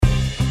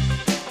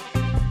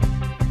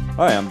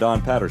Hi, I'm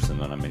Don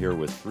Patterson, and I'm here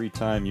with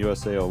three-time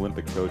USA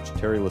Olympic coach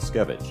Terry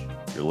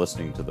Liskevich. You're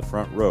listening to The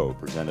Front Row,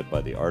 presented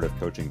by the Art of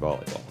Coaching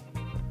Volleyball.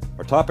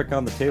 Our topic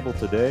on the table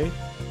today: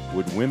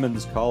 would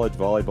women's college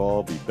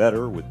volleyball be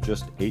better with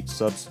just 8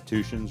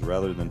 substitutions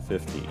rather than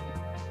 15?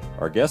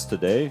 Our guest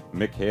today,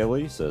 Mick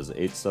Haley, says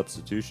 8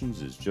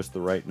 substitutions is just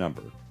the right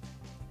number.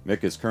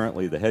 Mick is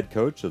currently the head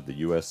coach of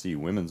the USC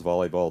women's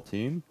volleyball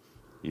team.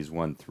 He's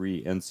won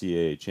 3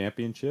 NCAA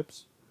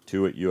championships,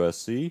 2 at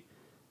USC,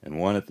 and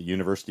 1 at the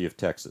University of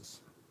Texas.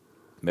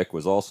 Mick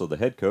was also the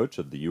head coach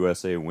of the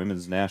USA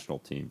women's national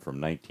team from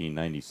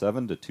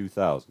 1997 to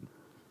 2000.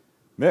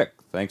 Mick,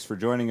 thanks for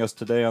joining us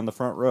today on the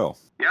Front Row.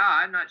 Yeah,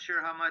 I'm not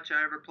sure how much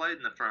I ever played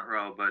in the front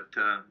row, but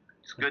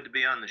it's good to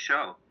be on the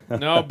show.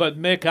 No, but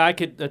Mick, I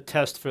could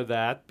attest for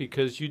that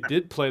because you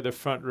did play the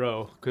front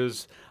row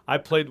because I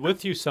played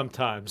with you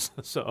sometimes.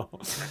 So.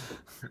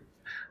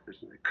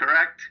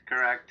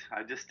 Correct.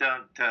 I just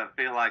don't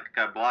feel like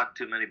I blocked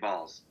too many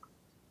balls.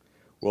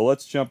 Well,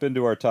 let's jump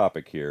into our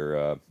topic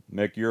here.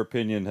 Mick, your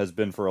opinion has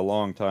been for a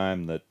long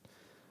time that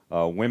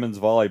women's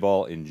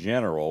volleyball in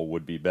general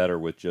would be better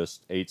with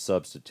just 8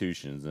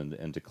 substitutions.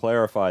 And to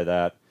clarify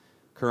that,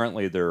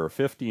 currently there are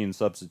 15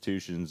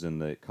 substitutions in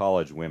the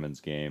college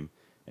women's game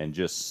and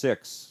just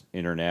 6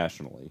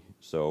 internationally.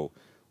 So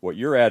what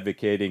you're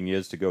advocating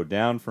is to go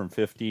down from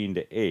 15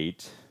 to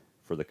 8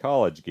 for the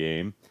college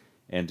game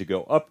and to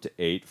go up to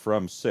 8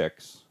 from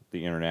 6,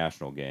 the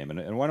international game.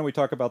 And why don't we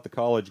talk about the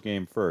college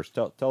game first?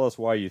 Tell us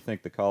why you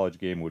think the college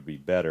game would be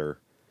better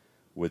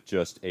with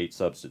just 8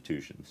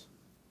 substitutions.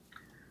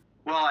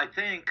 Well, I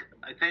think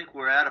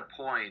we're at a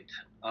point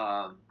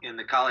in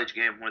the college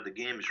game where the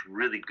game is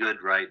really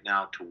good right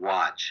now to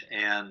watch.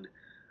 And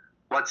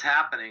what's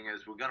happening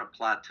is we're going to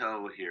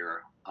plateau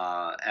here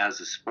as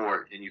a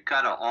sport. And you've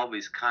got to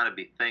always kind of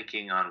be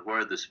thinking on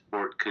where the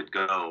sport could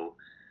go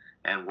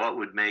and what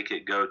would make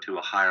it go to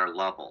a higher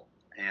level.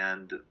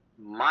 And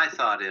my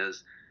thought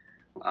is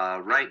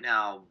right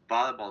now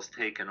volleyball's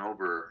taken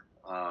over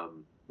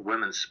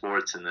women's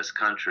sports in this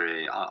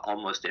country.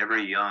 Almost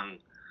every young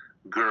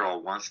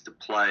girl wants to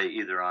play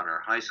either on her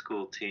high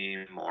school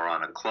team or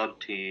on a club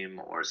team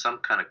or some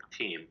kind of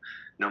team,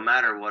 no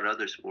matter what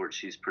other sport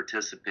she's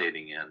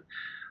participating in.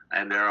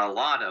 And there are a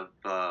lot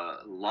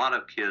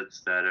of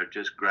kids that are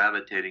just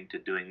gravitating to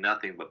doing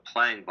nothing but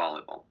playing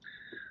volleyball.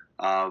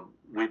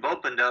 We've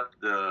opened up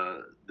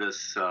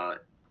this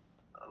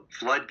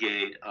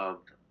floodgate of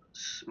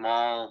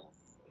small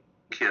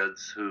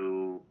kids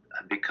who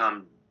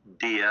become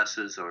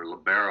DSs or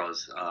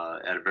liberos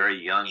at a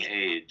very young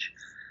age,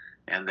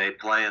 and they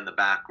play in the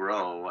back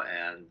row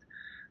and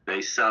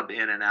they sub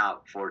in and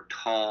out for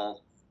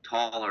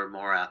taller,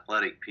 more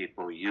athletic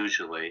people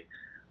usually,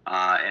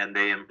 and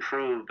they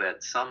improve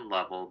at some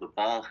level the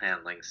ball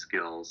handling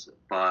skills,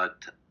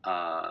 but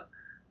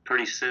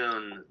pretty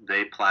soon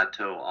they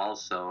plateau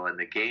also, and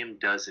the game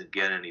doesn't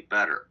get any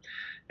better.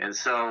 And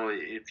so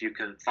if you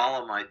can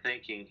follow my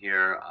thinking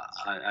here,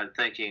 I'm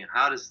thinking,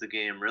 how does the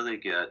game really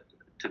get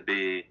to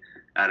be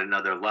at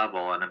another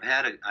level? And I've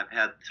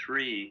had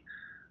 3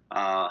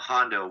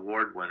 Honda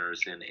Award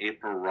winners in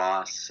April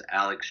Ross,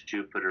 Alex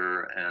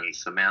Jupiter, and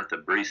Samantha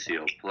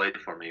Bricio play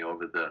for me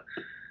over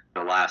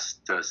the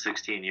last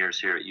 16 years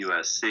here at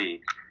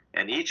USC.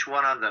 And each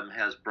one of them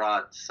has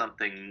brought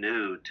something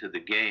new to the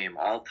game.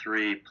 All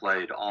 3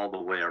 played all the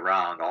way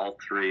around. All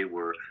 3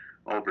 were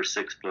over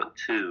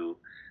 6'2",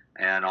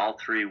 and all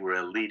 3 were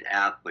elite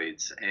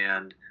athletes.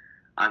 And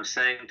I'm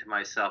saying to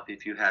myself,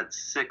 if you had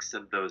 6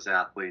 of those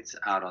athletes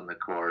out on the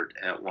court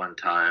at one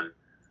time,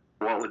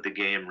 what would the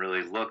game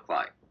really look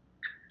like?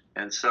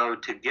 And so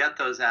to get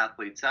those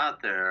athletes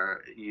out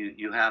there,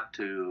 you have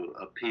to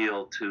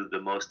appeal to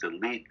the most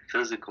elite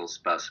physical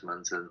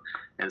specimens.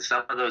 And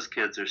some of those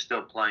kids are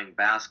still playing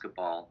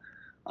basketball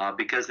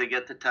because they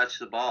get to touch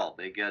the ball.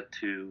 They get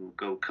to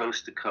go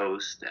coast to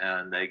coast,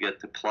 and they get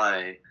to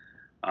play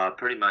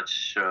pretty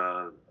much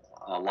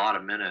a lot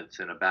of minutes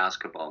in a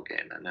basketball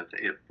game. And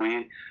if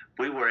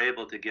we were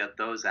able to get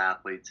those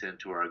athletes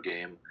into our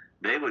game,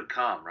 they would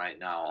come right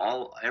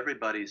now.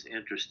 Everybody's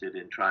interested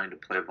in trying to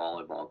play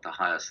volleyball at the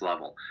highest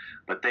level,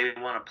 but they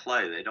want to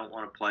play. They don't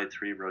want to play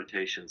 3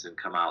 rotations and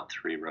come out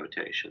 3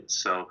 rotations.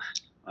 So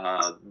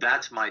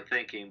that's my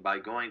thinking. By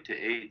going to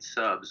 8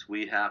 subs,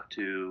 we have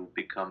to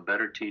become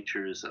better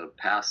teachers of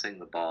passing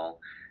the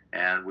ball,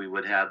 and we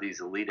would have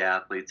these elite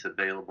athletes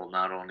available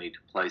not only to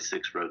play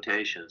 6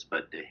 rotations,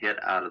 but to hit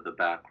out of the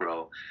back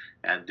row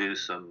and do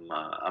some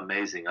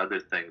amazing other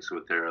things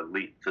with their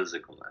elite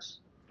physicalness.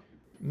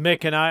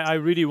 Mick, and I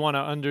really want to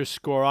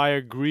underscore, I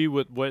agree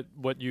with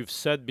what you've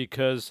said,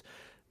 because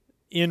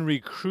in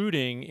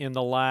recruiting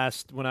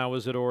when I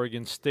was at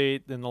Oregon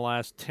State in the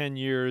last 10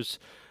 years,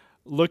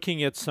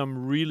 looking at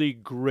some really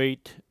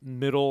great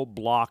middle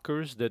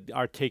blockers that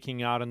are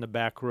taking out in the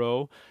back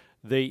row,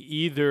 they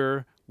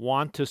either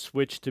want to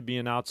switch to be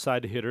an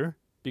outside hitter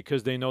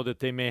because they know that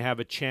they may have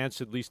a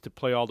chance at least to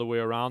play all the way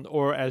around,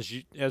 or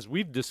as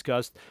we've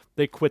discussed,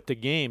 they quit the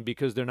game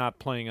because they're not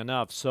playing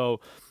enough.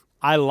 So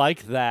I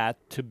like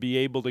that, to be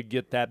able to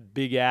get that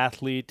big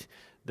athlete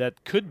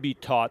that could be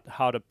taught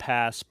how to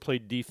pass, play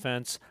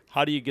defense.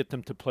 How do you get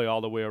them to play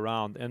all the way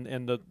around?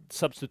 And the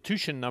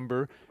substitution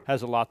number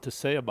has a lot to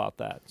say about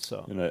that.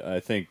 So, and I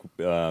think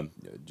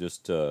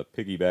just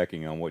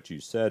piggybacking on what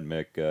you said,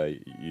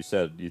 Mick, you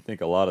said you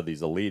think a lot of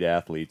these elite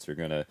athletes are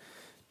going to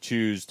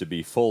choose to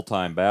be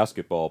full-time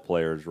basketball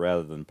players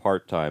rather than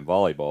part-time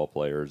volleyball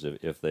players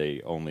if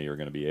they only are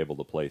going to be able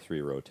to play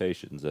 3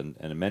 rotations. And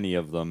many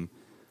of them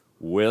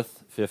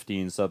with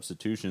 15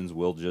 substitutions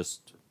will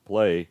just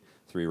play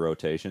 3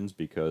 rotations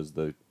because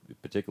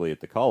particularly at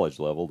the college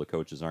level, the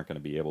coaches aren't going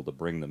to be able to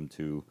bring them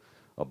to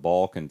a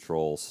ball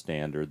control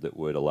standard that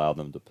would allow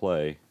them to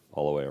play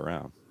all the way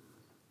around.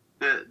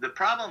 The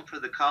problem for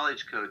the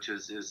college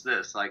coaches is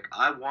this. Like,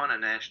 I won a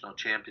national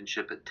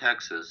championship at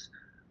Texas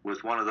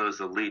with one of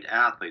those elite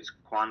athletes,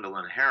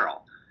 Quandolyn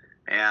Harrell.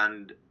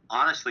 And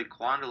honestly,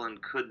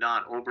 Quandolyn could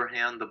not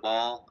overhand the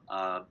ball.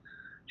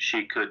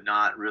 She could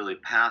not really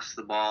pass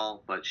the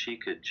ball, but she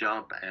could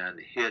jump and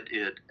hit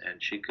it,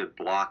 and she could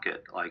block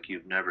it like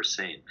you've never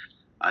seen.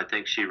 I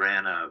think she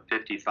ran a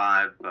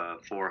 55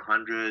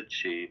 400.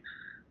 She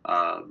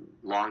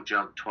long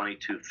jumped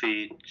 22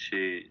 feet.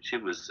 She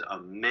was an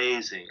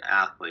amazing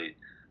athlete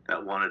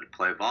that wanted to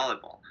play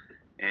volleyball.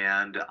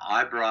 And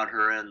I brought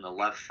her in the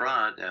left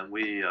front, and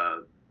we,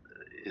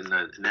 in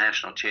the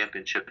national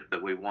championship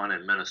that we won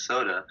in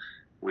Minnesota,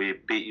 we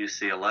beat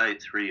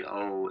UCLA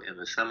 3-0 in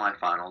the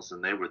semifinals,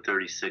 and they were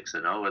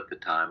 36-0 at the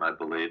time, I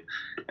believe.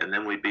 And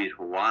then we beat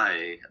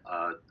Hawaii,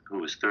 who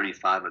was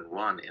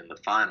 35-1 in the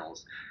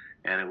finals,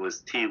 and it was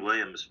T.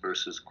 Williams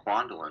versus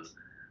Quandolyn.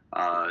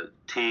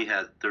 T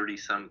had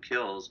 30-some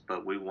kills,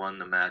 but we won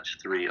the match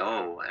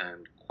 3-0,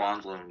 and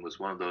Quandolyn was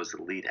one of those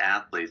elite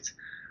athletes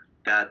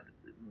that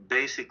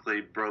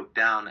basically broke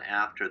down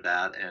after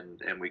that,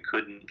 and we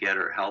couldn't get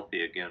her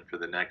healthy again for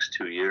the next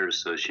 2 years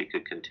so she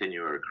could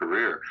continue her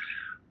career.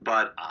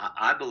 But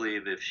I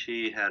believe if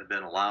she had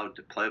been allowed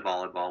to play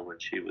volleyball when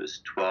she was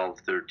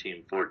 12,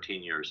 13,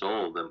 14 years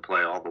old and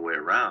play all the way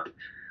around,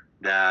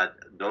 that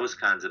those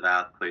kinds of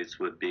athletes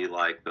would be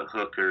like the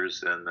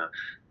hookers and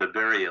the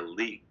very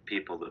elite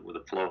people that were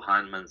the Flo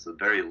Heinemans, the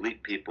very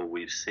elite people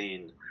we've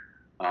seen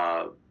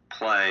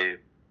play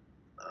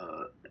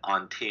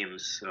on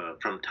teams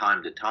from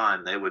time to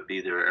time. They would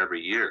be there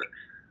every year.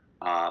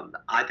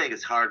 I think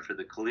it's hard for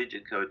the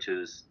collegiate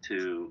coaches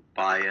to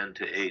buy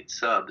into 8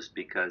 subs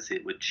because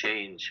it would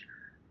change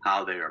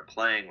how they are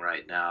playing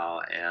right now,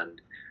 and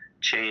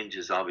change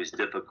is always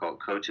difficult.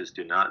 Coaches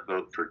do not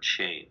vote for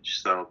change.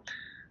 So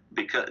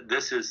because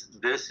this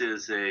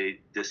is a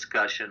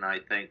discussion, I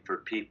think, for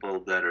people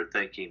that are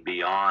thinking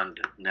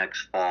beyond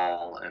next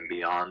fall and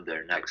beyond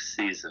their next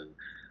season.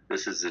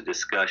 This is a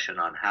discussion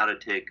on how to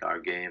take our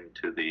game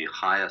to the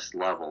highest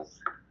level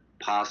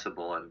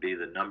possible and be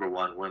the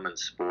 #1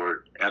 women's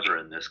sport ever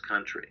in this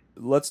country.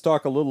 Let's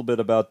talk a little bit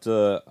about,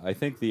 I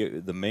think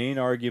the main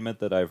argument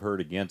that I've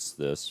heard against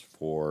this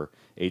for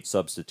 8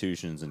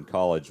 substitutions in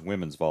college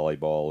women's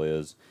volleyball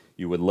is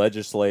you would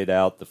legislate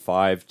out the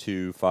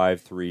 5-2,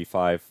 5-3,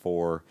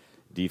 5-4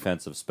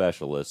 defensive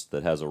specialist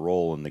that has a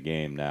role in the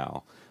game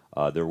now.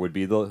 There would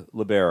be the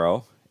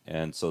libero,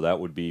 and so that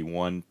would be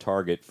one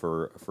target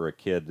for a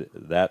kid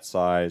that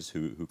size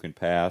who can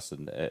pass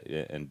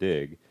and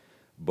dig.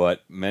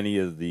 But many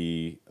of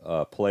the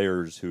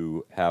players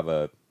who have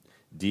a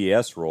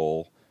DS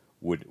role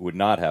would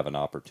not have an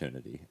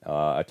opportunity.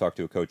 I talked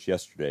to a coach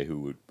yesterday who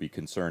would be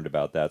concerned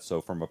about that.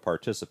 So from a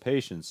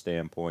participation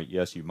standpoint,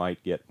 yes, you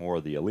might get more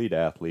of the elite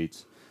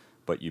athletes,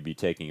 but you'd be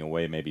taking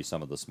away maybe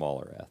some of the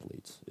smaller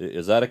athletes.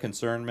 Is that a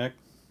concern, Mick?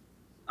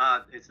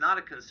 It's not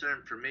a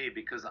concern for me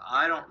because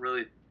I don't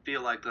really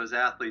feel like those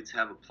athletes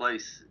have a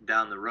place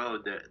down the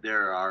road.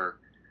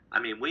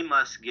 We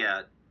must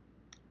get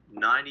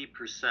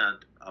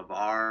 90% of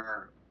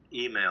our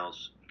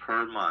emails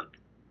per month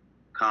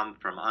come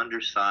from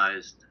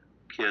undersized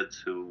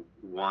kids who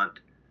want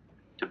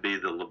to be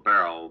the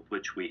libero, of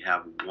which we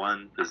have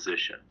 1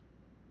 position,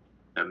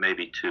 and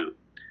maybe 2.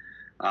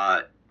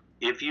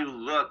 If you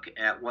look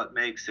at what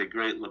makes a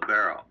great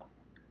libero,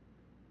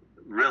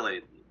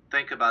 really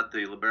think about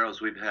the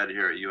liberos we've had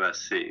here at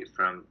USC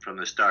from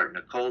the start.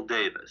 Nicole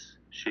Davis,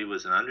 she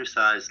was an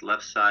undersized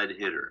left side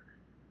hitter.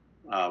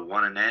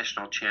 Won a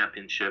national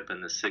championship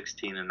in the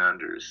 16 and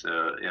unders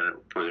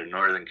for the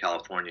Northern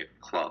California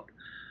club.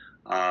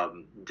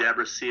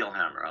 Deborah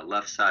Seelhammer, a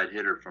left side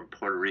hitter from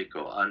Puerto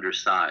Rico,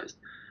 undersized,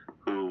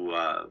 who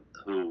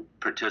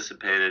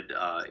participated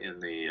in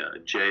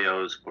the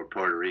JOs for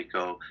Puerto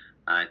Rico.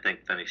 I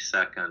think finished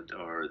second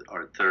or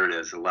third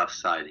as a left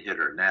side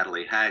hitter.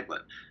 Natalie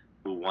Haglund,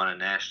 who won a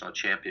national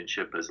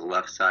championship as a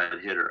left side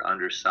hitter,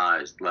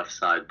 undersized left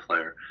side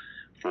player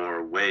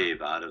for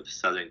Wave out of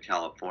Southern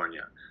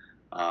California.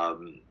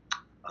 Allie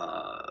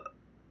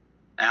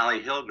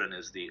Hilgren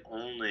is the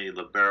only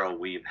libero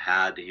we've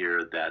had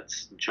here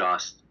that's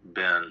just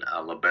been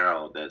a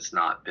libero, that's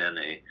not been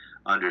a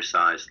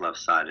undersized left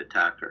side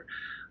attacker.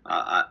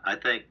 I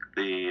think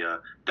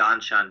Don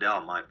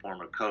Chandel, my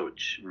former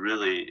coach,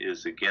 really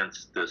is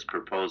against this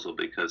proposal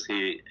because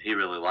he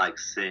really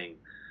likes seeing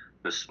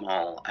the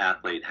small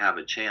athlete have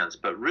a chance.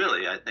 But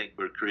really, I think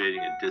we're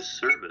creating a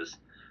disservice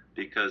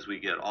because we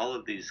get all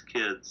of these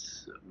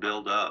kids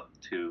build up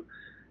to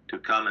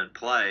come and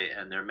play,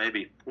 and there may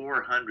be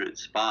 400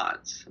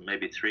 spots,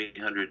 maybe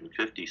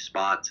 350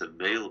 spots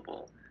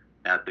available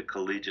at the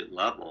collegiate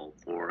level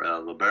for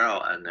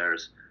libero, and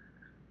there's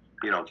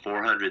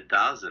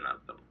 400,000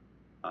 of them.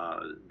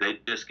 They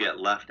just get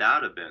left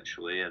out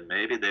eventually, and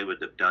maybe they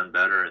would have done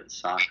better in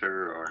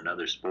soccer or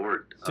another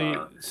sport.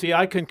 See,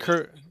 I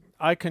concur.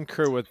 I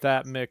concur with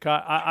that, Mick.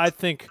 I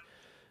think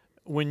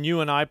when you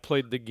and I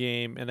played the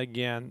game, and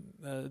again,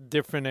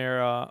 different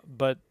era,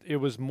 but it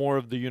was more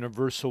of the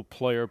universal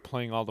player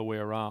playing all the way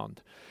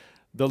around.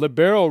 The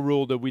libero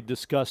rule that we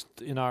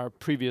discussed in our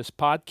previous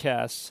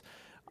podcasts,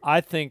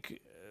 I think,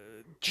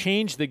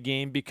 changed the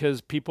game because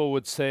people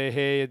would say,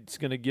 hey, it's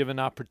going to give an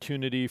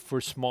opportunity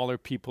for smaller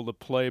people to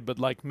play. But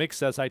like Mick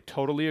says, I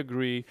totally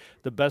agree.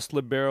 The best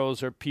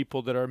liberos are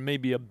people that are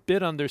maybe a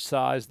bit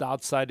undersized,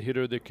 outside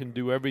hitter that can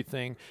do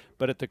everything.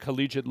 But at the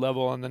collegiate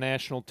level on the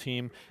national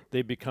team,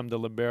 they become the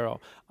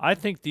libero. I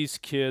think these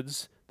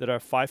kids that are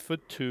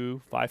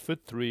 5'2",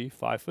 5'3",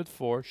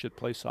 5'4" should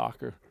play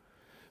soccer,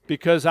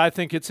 because I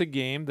think it's a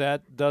game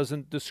that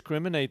doesn't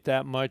discriminate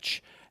that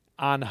much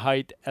on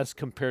height as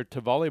compared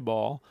to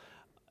volleyball.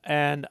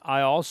 And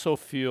I also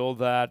feel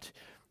that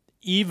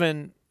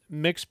even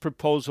Mick's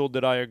proposal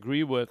that I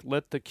agree with,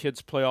 let the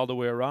kids play all the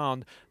way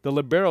around, the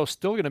libero is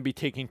still going to be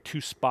taking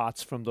 2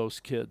 spots from those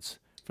kids,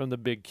 from the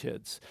big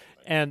kids.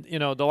 And,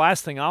 the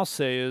last thing I'll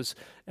say is,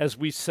 as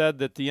we said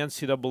that the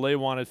NCAA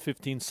wanted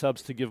 15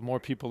 subs to give more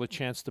people a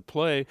chance to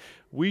play,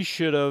 we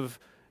should have,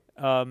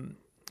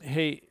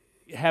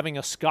 having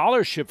a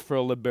scholarship for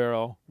a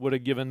libero would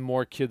have given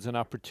more kids an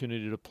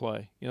opportunity to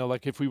play.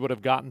 Like if we would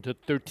have gotten to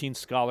 13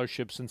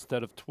 scholarships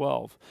instead of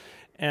 12.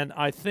 And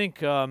I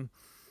think, in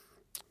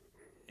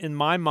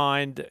my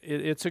mind,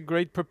 it's a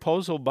great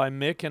proposal by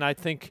Mick, and I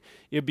think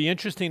it'd be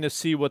interesting to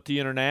see what the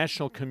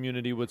international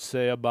community would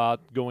say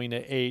about going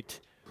to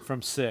 8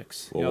 from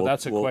 6. Well,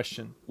 that's a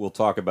question. We'll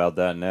talk about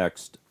that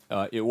next.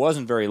 It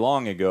wasn't very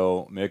long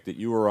ago, Mick, that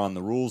you were on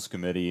the rules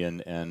committee,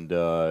 and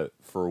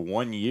for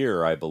 1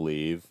 year, I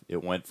believe,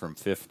 it went from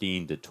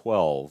 15 to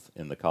 12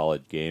 in the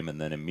college game,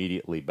 and then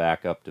immediately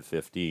back up to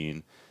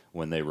 15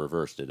 when they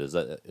reversed it. Is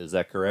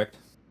that correct?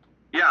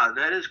 Yeah,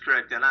 that is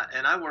correct. And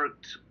I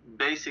worked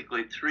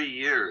basically 3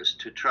 years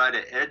to try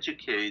to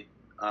educate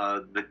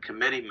the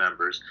committee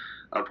members,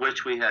 of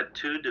which we had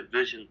 2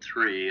 Division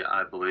III,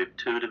 I believe,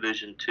 2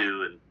 Division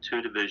II, and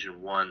 2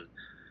 Division I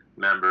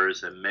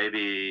members, and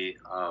maybe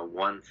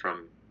one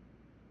from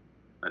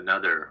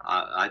another.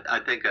 I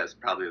think that's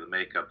probably the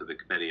makeup of the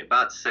committee,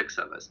 about 6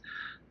 of us.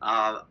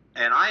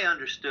 And I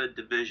understood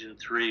Division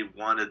III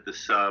wanted the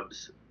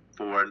subs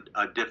for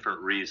a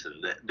different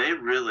reason. They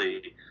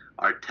really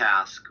are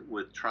tasked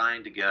with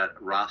trying to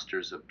get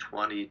rosters of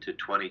 20 to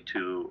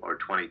 22 or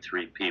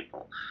 23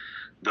 people.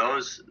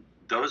 Those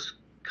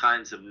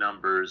kinds of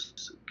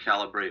numbers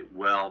calibrate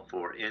well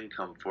for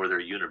income for their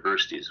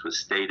universities with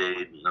state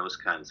aid and those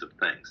kinds of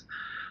things.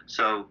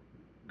 So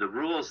the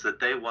rules that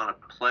they want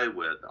to play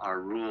with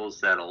are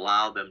rules that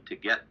allow them to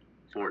get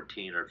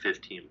 14 or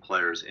 15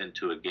 players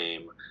into a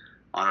game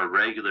on a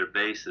regular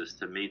basis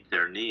to meet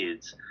their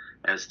needs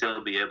and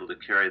still be able to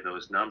carry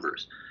those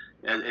numbers.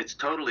 And it's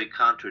totally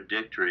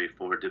contradictory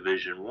for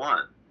Division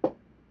I.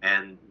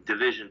 And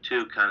Division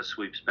II kind of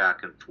sweeps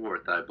back and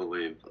forth, I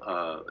believe,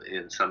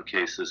 in some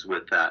cases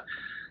with that.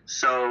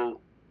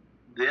 So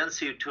the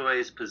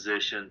NCAA's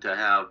position to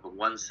have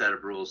one set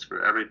of rules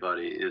for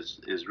everybody is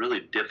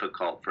really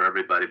difficult for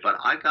everybody. But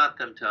I got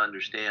them to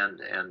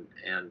understand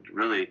and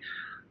really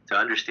to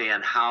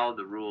understand how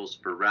the rules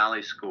for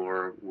rally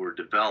score were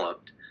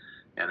developed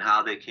and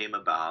how they came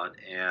about.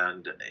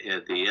 And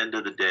at the end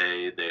of the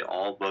day, they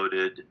all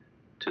voted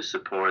to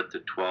support the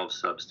 12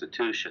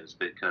 substitutions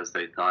because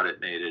they thought it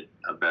made it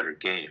a better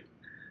game.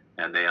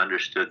 And they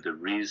understood the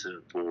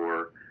reason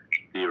for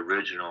the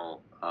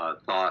original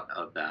thought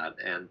of that.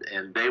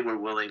 And they were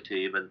willing to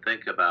even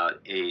think about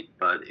 8,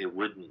 but it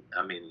wouldn't,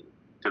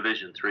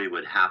 Division III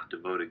would have to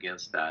vote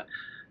against that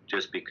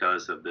just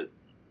because of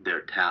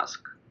their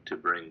task to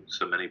bring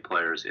so many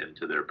players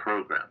into their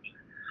program.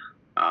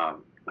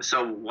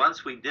 So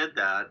once we did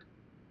that,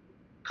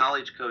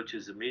 college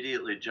coaches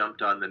immediately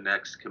jumped on the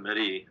next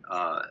committee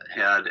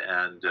head,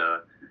 and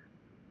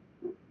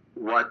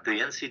what the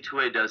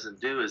NCAA doesn't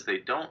do is they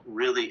don't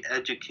really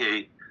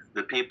educate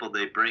the people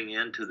they bring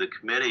into the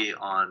committee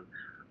on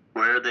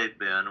where they've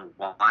been,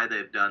 why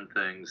they've done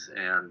things,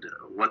 and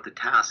what the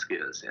task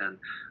is. And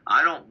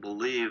I don't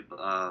believe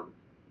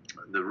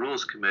the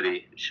rules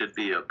committee should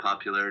be a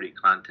popularity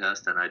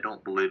contest, and I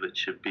don't believe it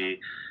should be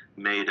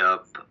made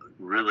up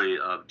really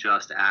of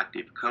just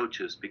active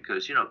coaches,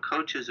 because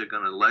coaches are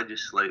going to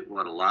legislate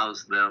what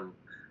allows them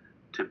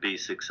to be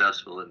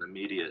successful in the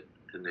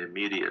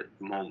immediate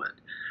moment,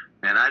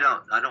 and I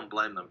don't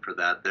blame them for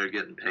that. They're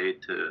getting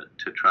paid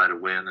to try to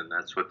win, and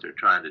that's what they're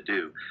trying to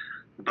do.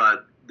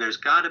 But there's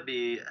got to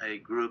be a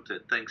group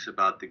that thinks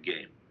about the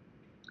game,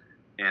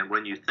 And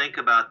when you think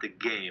about the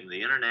game,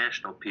 the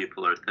international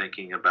people are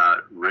thinking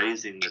about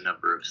raising the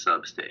number of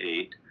subs to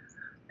 8.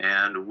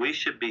 And we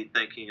should be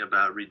thinking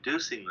about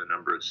reducing the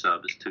number of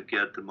subs to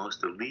get the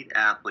most elite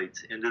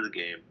athletes into the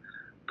game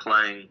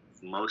playing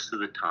most of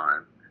the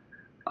time.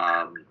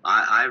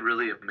 I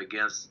really am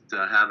against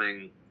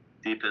having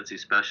defensive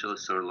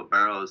specialists or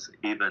liberos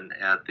even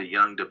at the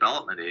young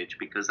development age,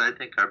 because I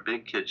think our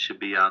big kids should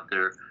be out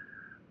there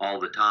all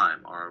the time.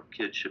 Our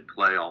kids should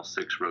play all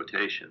 6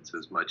 rotations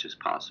as much as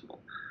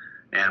possible.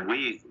 And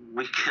we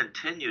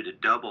continue to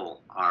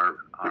double our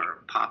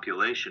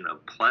population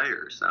of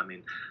players. I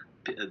mean,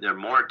 there are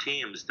more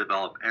teams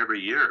develop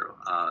every year.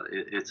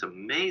 It's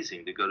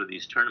amazing to go to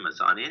these tournaments.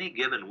 On any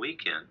given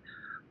weekend,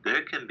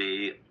 there can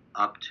be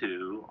up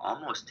to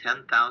almost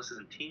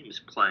 10,000 teams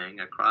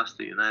playing across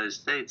the United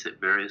States at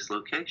various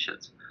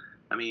locations.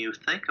 I mean, you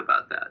think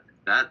about that.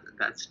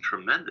 That's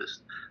tremendous.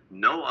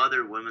 No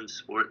other women's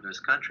sport in this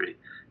country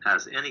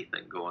has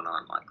anything going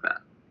on like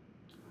that.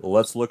 Well,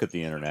 let's look at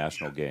the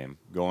international game.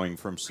 Going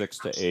from 6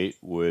 to 8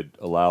 would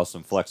allow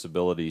some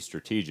flexibility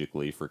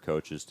strategically for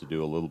coaches to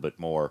do a little bit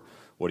more.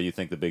 What do you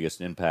think the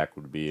biggest impact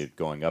would be at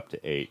going up to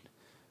 8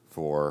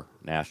 for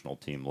national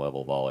team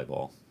level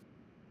volleyball?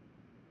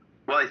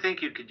 Well, I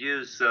think you could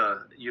use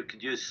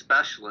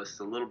specialists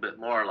a little bit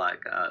more,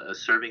 like a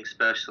serving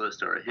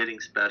specialist or a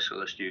hitting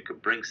specialist. You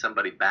could bring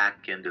somebody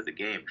back into the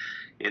game.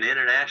 In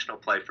international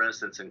play, for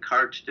instance, and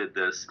Karch did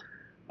this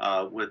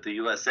with the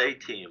USA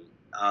team.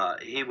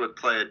 He would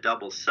play a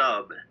double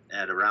sub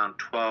at around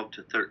 12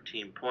 to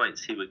 13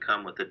 points. He would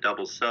come with a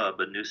double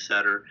sub, a new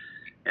setter,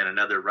 and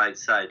another right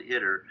side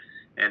hitter,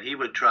 and he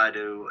would try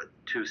to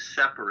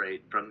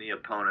separate from the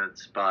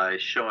opponents by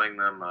showing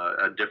them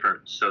a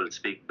different, so to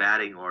speak,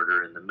 batting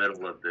order in the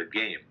middle of the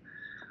game.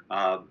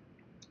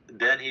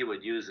 Then he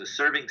would use a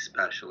serving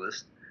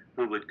specialist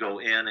who would go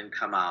in and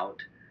come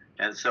out,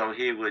 and so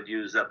he would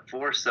use up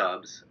 4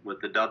 subs with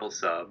the double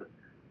sub.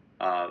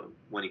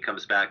 When he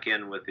comes back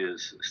in with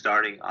his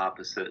starting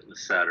opposite and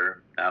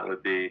setter, that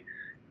would be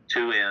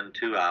 2 in,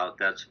 2 out,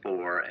 that's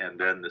 4, and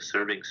then the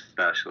serving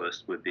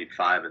specialist would be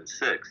 5 and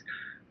 6.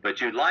 But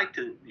you'd like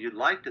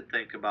to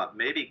think about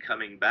maybe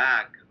coming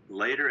back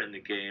later in the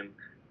game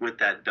with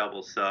that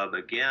double sub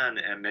again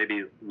and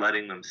maybe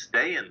letting them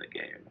stay in the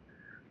game,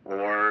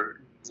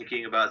 or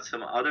thinking about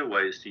some other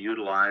ways to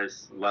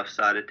utilize left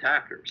side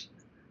attackers.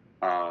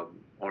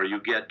 Or you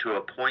get to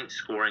a point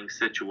scoring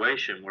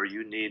situation where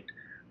you need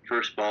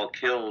first ball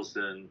kills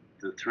and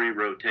the 3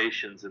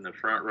 rotations in the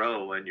front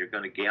row, and you're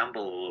going to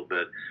gamble a little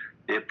bit.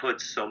 It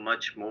puts so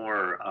much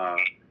more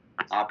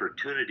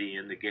opportunity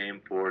in the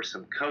game for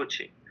some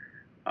coaching.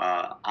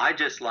 I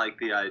just like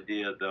the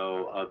idea,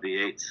 though, of the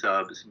 8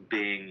 subs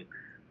being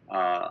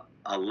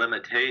a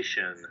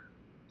limitation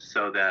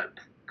so that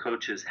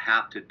coaches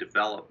have to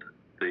develop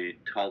the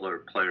taller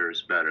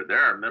players better. There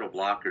are middle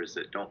blockers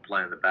that don't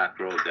play in the back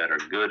row that are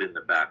good in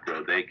the back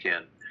row. They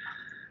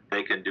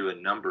can do a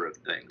number of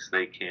things.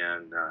 They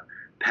can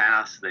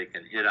pass, they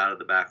can hit out of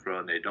the back row,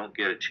 and they don't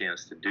get a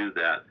chance to do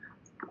that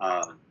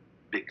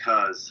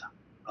because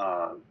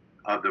of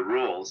the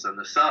rules and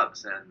the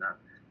subs. And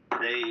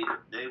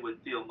they would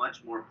feel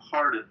much more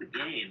part of the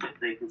game if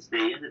they could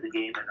stay into the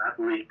game and I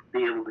believe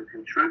be able to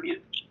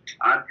contribute.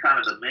 I'm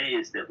kind of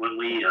amazed that when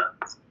we,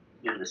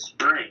 in the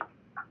spring,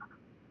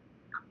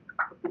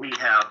 we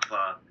have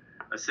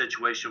a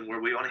situation where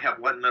we only have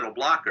 1 middle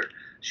blocker.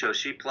 So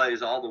she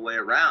plays all the way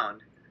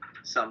around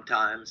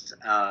sometimes,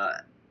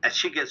 and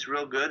she gets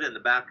real good in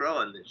the back row,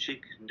 and she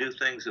can do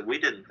things that we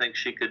didn't think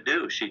she could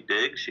do. She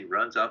digs, she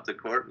runs off the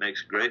court,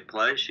 makes great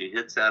plays, she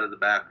hits out of the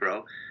back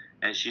row,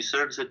 and she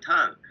serves a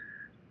ton.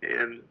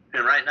 And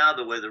right now,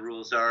 the way the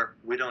rules are,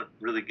 we don't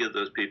really give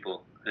those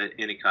people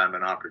any kind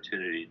of an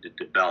opportunity to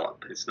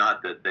develop. It's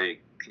not that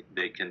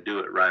they can do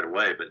it right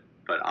away, but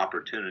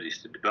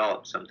opportunities to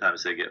develop,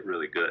 sometimes they get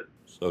really good.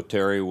 So,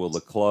 Terry, will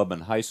the club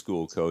and high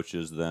school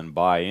coaches then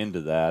buy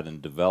into that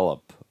and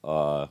develop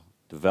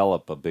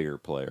a bigger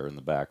player in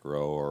the back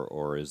row,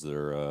 or is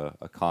there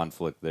a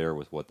conflict there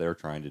with what they're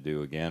trying to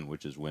do again,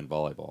 which is win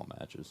volleyball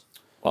matches?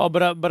 Well,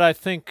 but I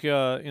think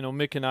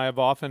Mick and I have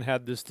often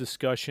had this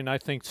discussion. I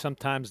think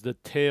sometimes the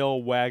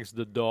tail wags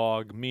the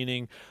dog,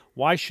 meaning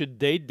why should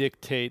they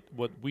dictate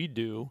what we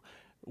do?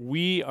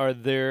 We are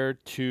there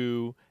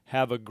to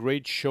have a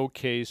great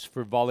showcase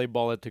for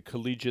volleyball at the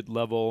collegiate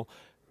level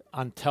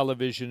on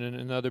television and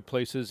in other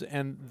places,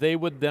 and they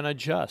would then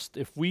adjust.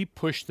 If we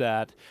push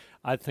that,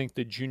 I think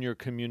the junior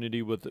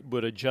community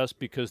would adjust,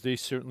 because they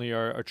certainly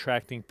are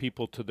attracting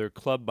people to their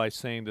club by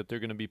saying that they're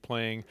going to be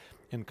playing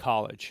in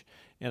college.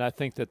 And I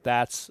think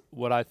that's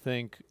what I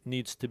think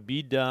needs to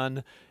be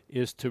done,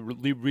 is to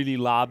really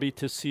lobby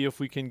to see if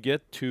we can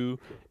get to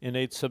an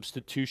 8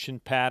 substitution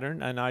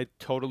pattern. And I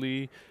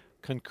totally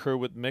concur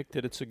with Mick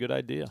that it's a good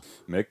idea.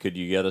 Mick, could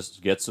you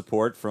get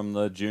support from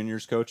the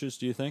juniors coaches,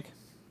 do you think?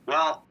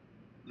 Well,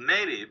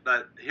 maybe,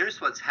 but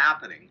here's what's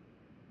happening.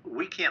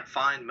 We can't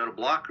find middle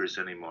blockers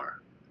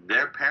anymore.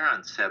 Their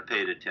parents have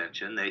paid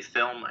attention. They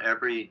film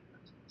every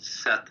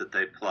set that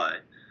they play.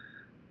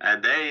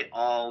 And they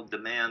all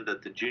demand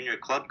that the junior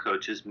club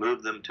coaches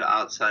move them to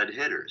outside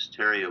hitters.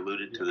 Terry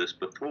alluded to this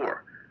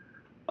before.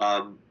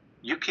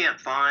 You can't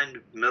find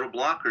middle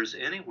blockers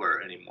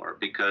anywhere anymore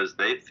because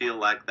they feel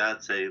like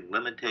that's a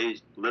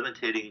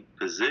limiting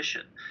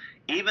position.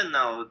 Even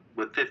though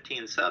with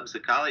 15 subs, the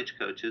college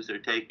coaches are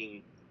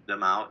taking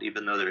them out,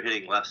 even though they're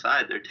hitting left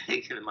side, they're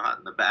taking them out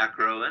in the back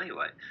row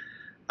anyway.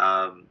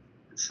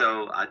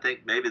 So I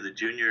think maybe the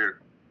junior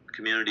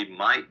community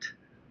might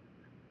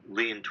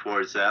lean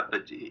towards that,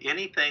 but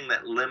anything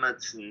that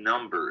limits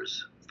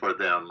numbers for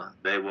them,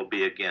 they will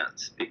be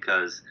against,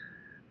 because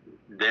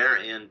they're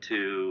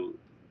into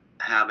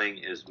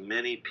having as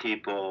many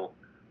people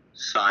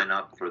sign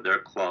up for their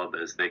club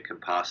as they can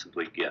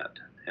possibly get,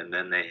 and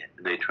then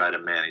they try to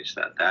manage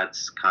that.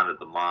 That's kind of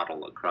the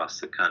model across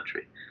the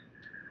country.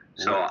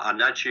 So I'm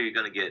not sure you're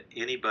going to get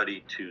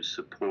anybody to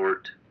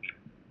support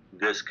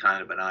this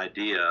kind of an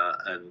idea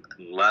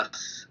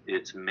unless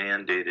it's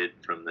mandated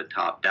from the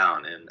top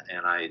down. And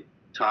I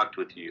talked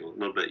with you a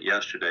little bit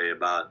yesterday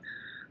about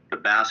the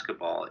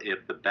basketball.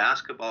 If the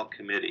basketball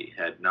committee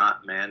had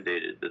not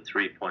mandated the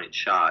three-point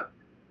shot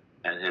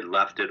and had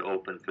left it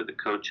open for the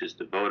coaches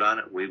to vote on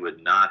it, we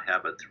would not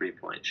have a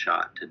three-point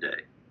shot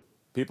today.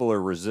 People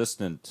are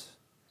resistant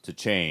to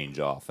change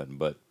often,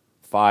 but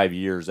 5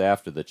 years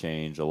after the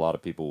change, a lot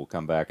of people will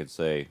come back and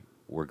say,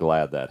 we're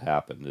glad that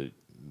happened. The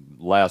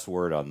last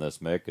word on this,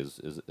 Mick,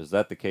 is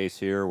that the case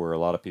here, where a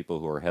lot of people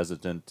who are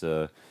hesitant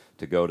to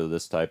go to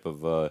this type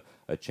of a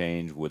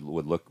change will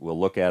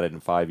look at it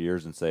in 5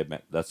 years and say,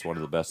 man, that's one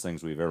of the best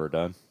things we've ever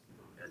done?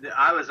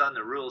 I was on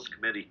the rules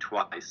committee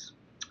twice.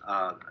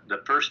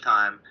 The first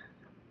time,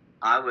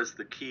 I was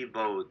the key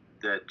vote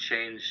that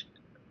changed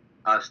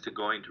us to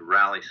going to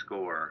rally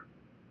score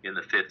in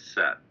the fifth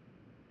set.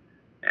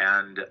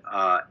 And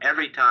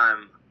every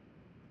time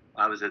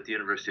I was at the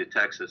University of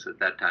Texas at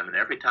that time, and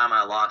every time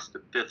I lost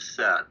the fifth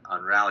set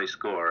on rally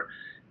score,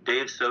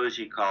 Dave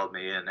Soji called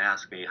me and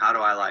asked me, how do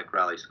I like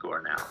rally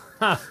score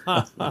now?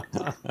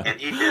 And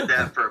he did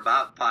that for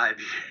about 5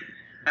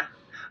 years.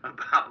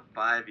 About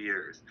 5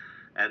 years.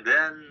 And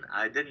then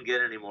I didn't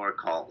get any more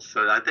calls.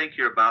 So I think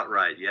you're about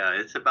right. Yeah,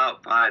 it's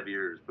about 5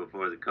 years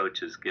before the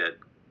coaches get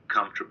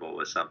comfortable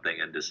with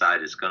something and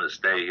decide it's going to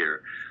stay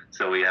here.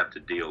 So we have to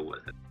deal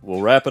with it.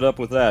 We'll wrap it up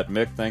with that.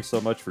 Mick, thanks so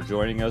much for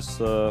joining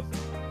us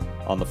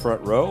on the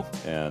front row,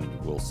 and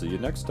we'll see you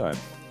next time.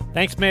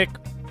 Thanks, Mick.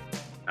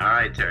 All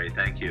right, Terry.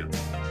 Thank you.